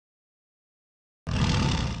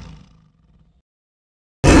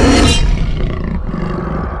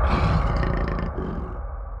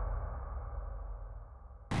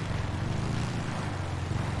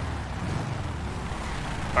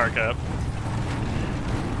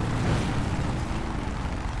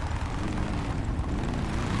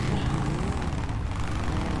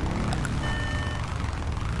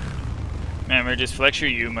Hammer, just flex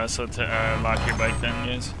your U muscle to lock your bike then,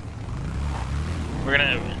 guys.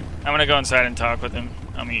 I'm gonna go inside and talk with him.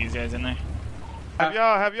 I'll meet you guys in there.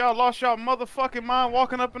 Have y'all lost y'all motherfucking mind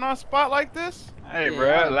walking up in our spot like this? Hey,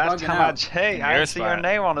 bro, last time I checked, I didn't see your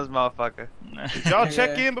name on this motherfucker. Did y'all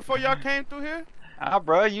check in before y'all came through here?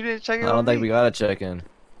 Bro, you didn't check in. I don't think we gotta check in.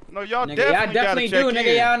 No, y'all definitely gotta check in.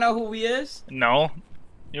 Nigga, y'all know who we is? No,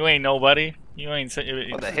 you ain't nobody. You ain't.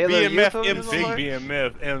 What the hell BMF are you MC.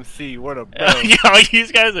 BMF MC. What a bro. Yo,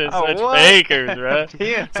 these guys are such fakers, bro.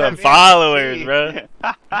 Yeah, some followers, bro.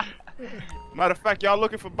 Matter of fact, y'all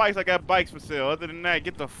looking for bikes? I got bikes for sale. Other than that,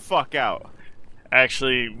 get the fuck out.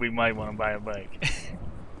 Actually, we might want to buy a bike.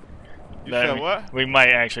 You said what? We might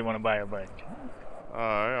actually want to buy a bike.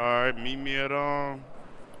 Alright, meet me at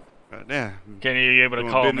damn. Can you able to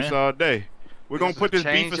call me? Business all day. We're gonna put this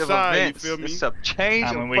beef aside. You feel me? It's a change.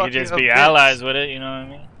 I mean, we could just be allies with it. You know what I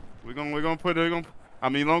mean? We're gonna put it. I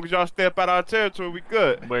mean, as long as y'all step out our territory, we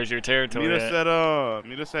good. Where's your territory? Meet us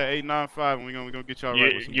at 895, and we're gonna get y'all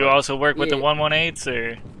right with some You also work with the 118s,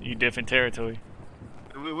 or you different territory?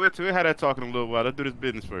 We'll have that talk in a little while. Let's do this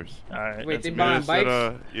business first. All right. Wait, they buying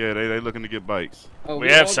bikes? Yeah, they looking to get bikes. Oh, we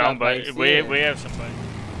have some bikes. We have some bikes.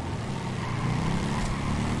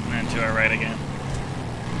 And then to our right again.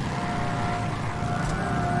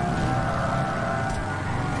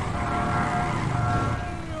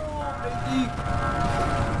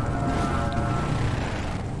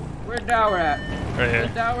 Where Dower at? Right here.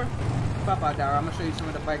 Where's Dower? Pop out, Dower. I'm gonna show you some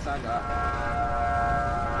of the bikes I got.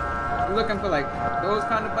 You looking for like those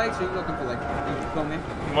kind of bikes, or you looking for like, you feel me?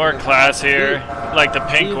 More class here, like the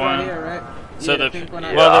pink one. Right here, right? So yeah, the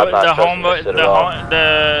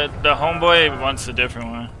homeboy wants a different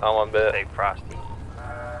one. I want a Big Frosty.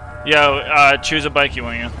 Yo, choose a bike you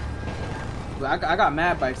want, yo. I got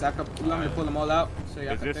mad bikes. You want me to pull them all out? So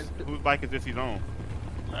Whose bike is this he's on?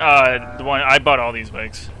 The one I bought all these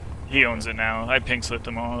bikes. He owns it now. I pink slipped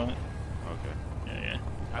them all. Okay. Yeah.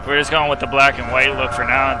 We're just going with the black and white look for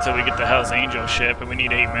now until we get the Hell's Angel ship, and we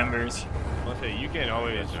need 8 members. I'll say you can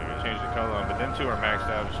always change the color on, but them two are maxed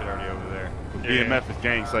out and shit already over there. BMF is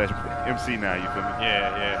gang / MC now. You feel me?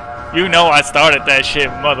 Yeah. You know I started that shit,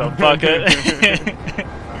 motherfucker.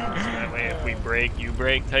 That way, if we break, you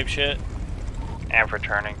break type shit. And for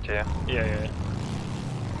turning too. Yeah.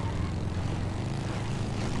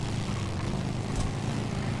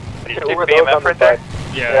 Did you take BMF right there?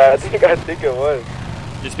 Yeah, I think it was.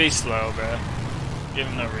 Just be slow, bro. Give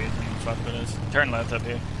him no reason to fuck with us. Turn left up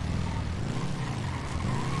here.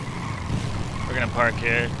 We're gonna park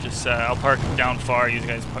here. Just I'll park down far. You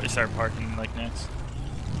guys start parking like next.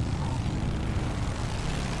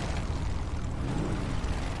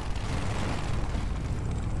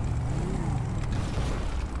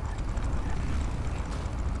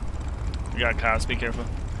 We got cops. Be careful.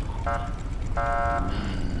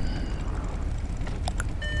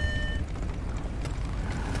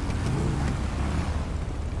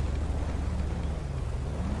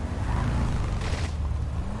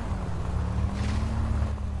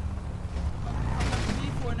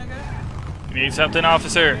 You need something,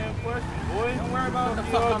 officer? Don't worry about what the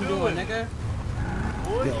fuck I'm doing, nigga.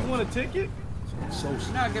 Boy, you want a ticket?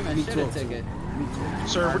 You're not giving shit a ticket.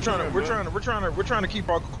 Sir, we're trying to keep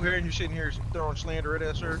our coherent. You're sitting here throwing slander at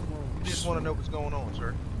us, sir. We just want to know what's going on,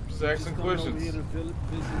 sir. Sex and questions. Here to visit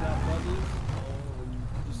our brothers,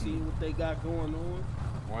 to see what they got going on.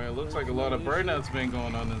 Well, it looks like a lot of burnouts been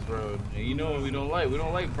going on this road. And you know what we don't like? We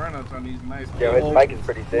don't like burnouts on these nice Yeah, his bike is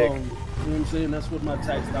pretty thick. Well, you know what I'm saying? That's what my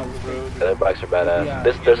tax dollars Yeah, their bikes are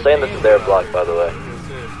badass. They're saying this is their block, by the way.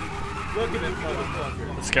 Look at this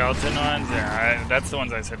motherfucker. The skeleton ones? Yeah, that's the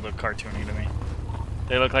ones I said look cartoony to me.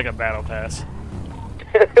 They look like a battle pass.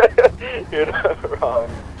 You're not wrong.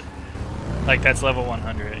 Like that's level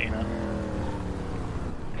 100, you know?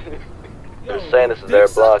 They're saying this is their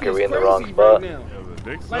block. Are we in the wrong spot?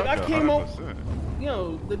 Like I came over,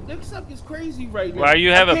 the dick suck is crazy right now. Why you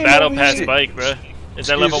have a battle pass bike, bro? Is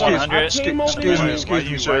that level 100? Excuse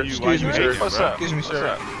me, sir. Excuse me, sir. What's up? Excuse me,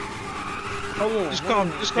 sir. Hold on. Just calm.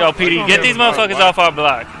 Yo, PD, get these motherfuckers off our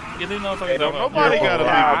block. Get these motherfuckers off our block. Nobody gotta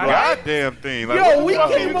leave a goddamn thing. Like, Yo, we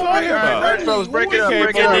came over here. Alright, fellas, break it up.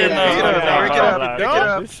 Break it up. Break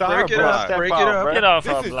it up. Get off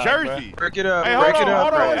our This is block, Jersey. Break it up. Hey, Break it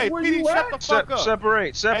hold on. up. Hey, PD, shut the fuck up.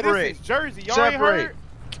 Separate. Hey, this is Jersey. Y'all ain't Separate. heard?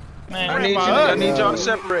 Man, I need y'all to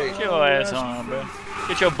separate. get your ass on, bro.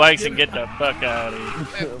 Get your bikes and get the fuck out of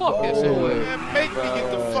here. Man, make me get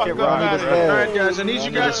the fuck up out of here. Alright, guys, I need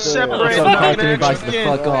you guys to separate. Some cartoon bikes the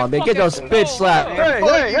fuck on, man. Get those bitch slap. Hey,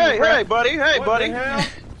 buddy.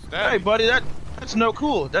 Hey, buddy, that's no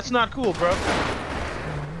cool. That's not cool, bro.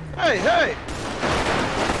 Hey.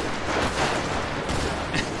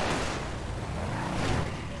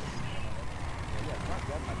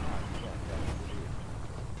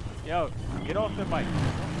 Yo, get off the bike.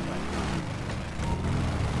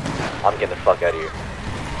 I'm getting the fuck out of here.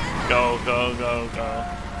 Go, go, go, go.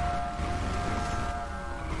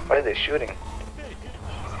 Why are they shooting?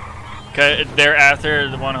 Cause they're after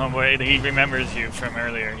the one homeboy. He remembers you from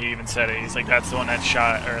earlier. He even said it. He's like, that's the one that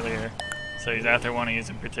shot earlier. So he's after one of you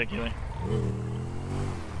in particular.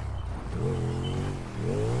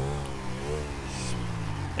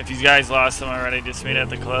 If you guys lost them already, just meet at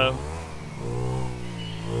the club.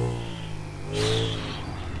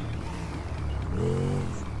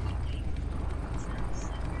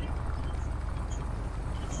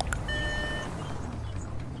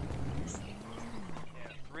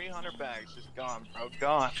 Bags just gone, bro.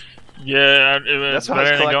 Gone. Yeah, it was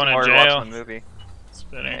better than going to jail. The movie. It's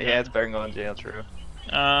better. Yeah, it's better than going to jail. True.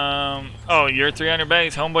 Oh, your 300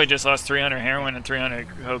 bags. Homeboy just lost 300 heroin and 300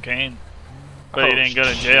 cocaine, but he didn't go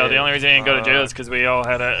to jail. The only reason he didn't go to jail is because we all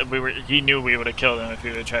had a. He knew we would have killed him if we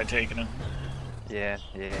would have tried taking him. Yeah,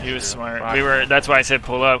 yeah. He was smart. That's why I said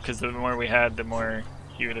pull up, because the more we had, the more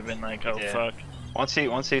he would have been like, oh fuck. Once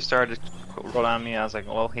he started to roll down on me, I was like,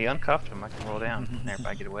 well, he uncuffed him. I can roll down and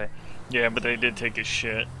everybody get away. Yeah, but they did take his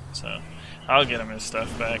shit, so I'll get him his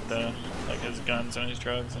stuff back though, like his guns and his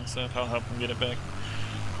drugs and stuff. I'll help him get it back.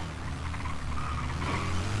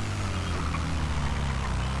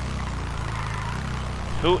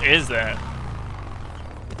 Who is that?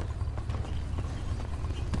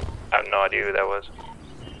 I have no idea who that was.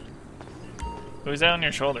 Who's that on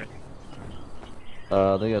your shoulder?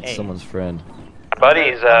 They got someone's friend.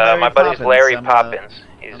 My buddy's Larry Poppins.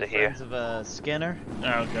 He's here. Friends of Skinner. Oh,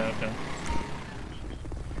 okay, okay.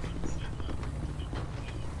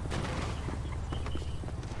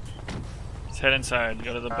 Just head inside.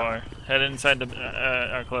 Go to the bar. Head inside the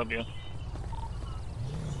our club, yo.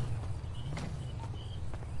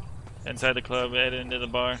 Inside the club. Head into the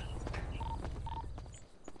bar.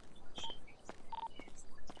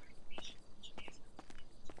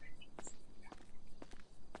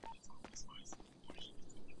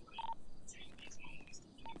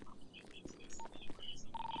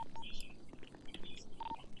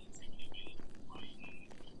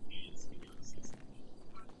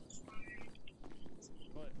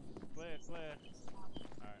 Clear.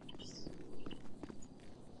 Alright.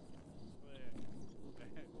 Clear.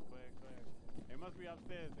 They must be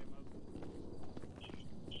upstairs.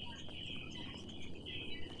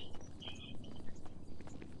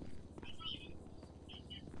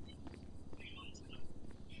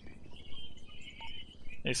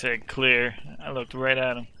 They said clear. I looked right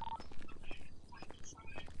at him.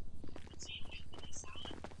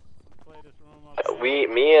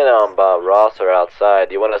 Me and Bob Ross are outside.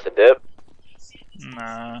 Do you want us to dip?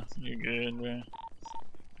 Nah, you're good, bro.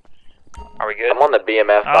 Are we good? I'm on the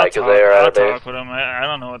BMF bike because they are out of base. I'll talk with them. I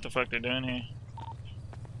don't know what the fuck they're doing here.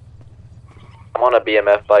 I'm on a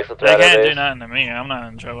BMF bike since they're They out of can't base. do nothing to me. I'm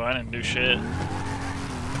not in trouble. I didn't do shit.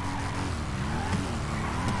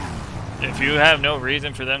 If you have no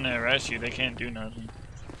reason for them to arrest you, they can't do nothing.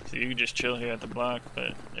 So you can just chill here at the block.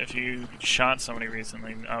 But if you shot somebody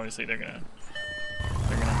recently, obviously they're gonna know.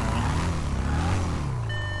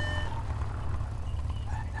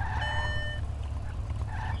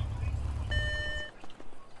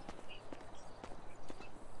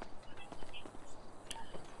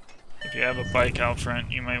 If you have a bike out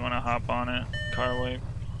front, you might want to hop on it. Car wipe.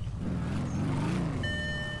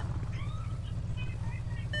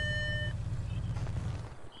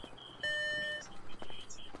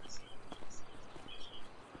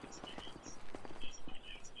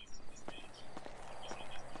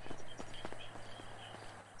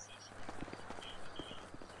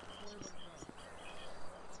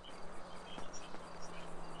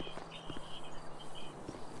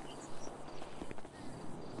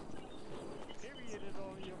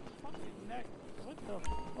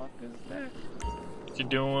 What you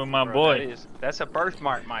doing with my boy? That's a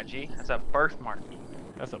birthmark, my G. That's a birthmark.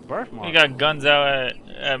 That's a birthmark. You got guns out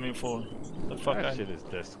at me for the fuck. That shit is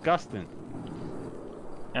disgusting.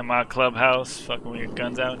 At my clubhouse, fucking with your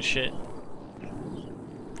guns out and shit.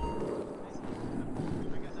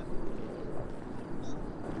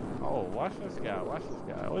 Oh, watch this guy.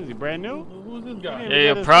 What is he, brand new? Who's this guy?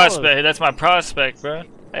 Yeah, your prospect. That's my prospect, bro.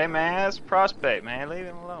 Hey man, that's prospect, man. Leave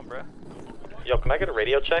him alone, bro. Yo, can I get a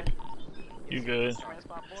radio check? You good?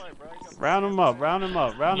 Round him up.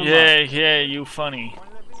 Yeah, you funny.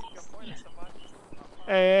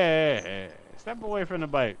 Hey. Step away from the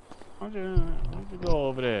bike. Why don't you go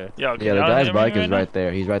over there? Yo, Yeah, the guy's bike is right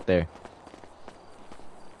there. He's right there.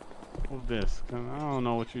 What's this? I don't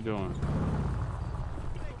know what you're doing.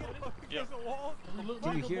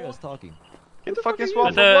 Did you hear us talking? Get the fucking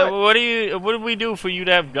But swamp. what do we do for you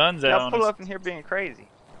to have guns out? Y'all pull up in here being crazy.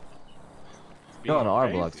 You're on our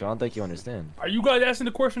block, so I don't think you understand. Are you guys asking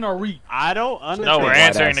the question or read? I don't understand. No, we're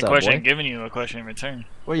answering the question boy. and giving you a question in return.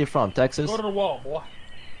 Where you from, Texas? Go to the wall, boy.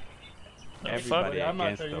 Everybody I'm not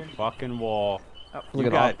against the saying- fucking wall. Look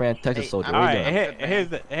at off-brand Texas soldier. All Where you right,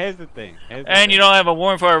 going? here's the thing. And you don't have a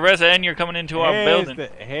warrant for arrest, and you're coming into our building.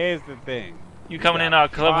 Here's the thing. You coming in our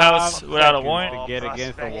clubhouse without a warrant? To get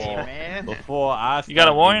against the wall man. before I You got a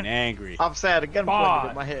start warrant? getting angry. I'm sad. A gun pointed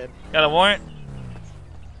at my head. Got a warrant?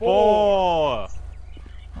 4, Oh,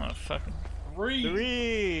 fucking.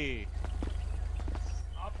 3,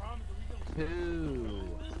 2.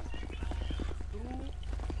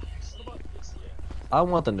 I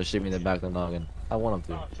want them to shoot me in the back of the noggin. I want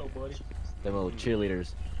them to. Them little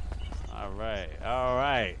cheerleaders. All right.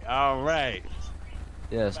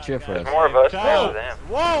 Yes, cheer for us. More of us Whoa. than them.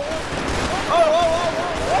 Whoa!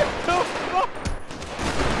 What the fuck?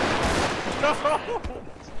 No!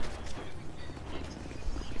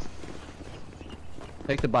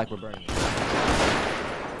 Take the bike, we're burning.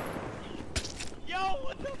 Yo,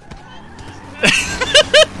 what the?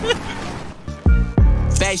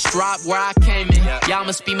 Bass drop where I came in. Y'all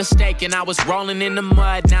must be mistaken. I was rolling in the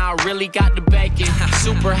mud. Now I really got the bacon.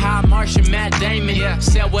 Super high Martian Matt Damon.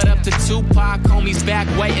 Said what up to Tupac. Homies back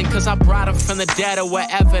waiting. Cause I brought him from the dead or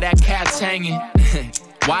wherever that cat's hanging.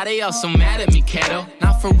 Why they all so mad at me, Kato?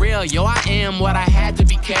 Not for real, yo, I am what I had to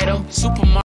be, Kato. Super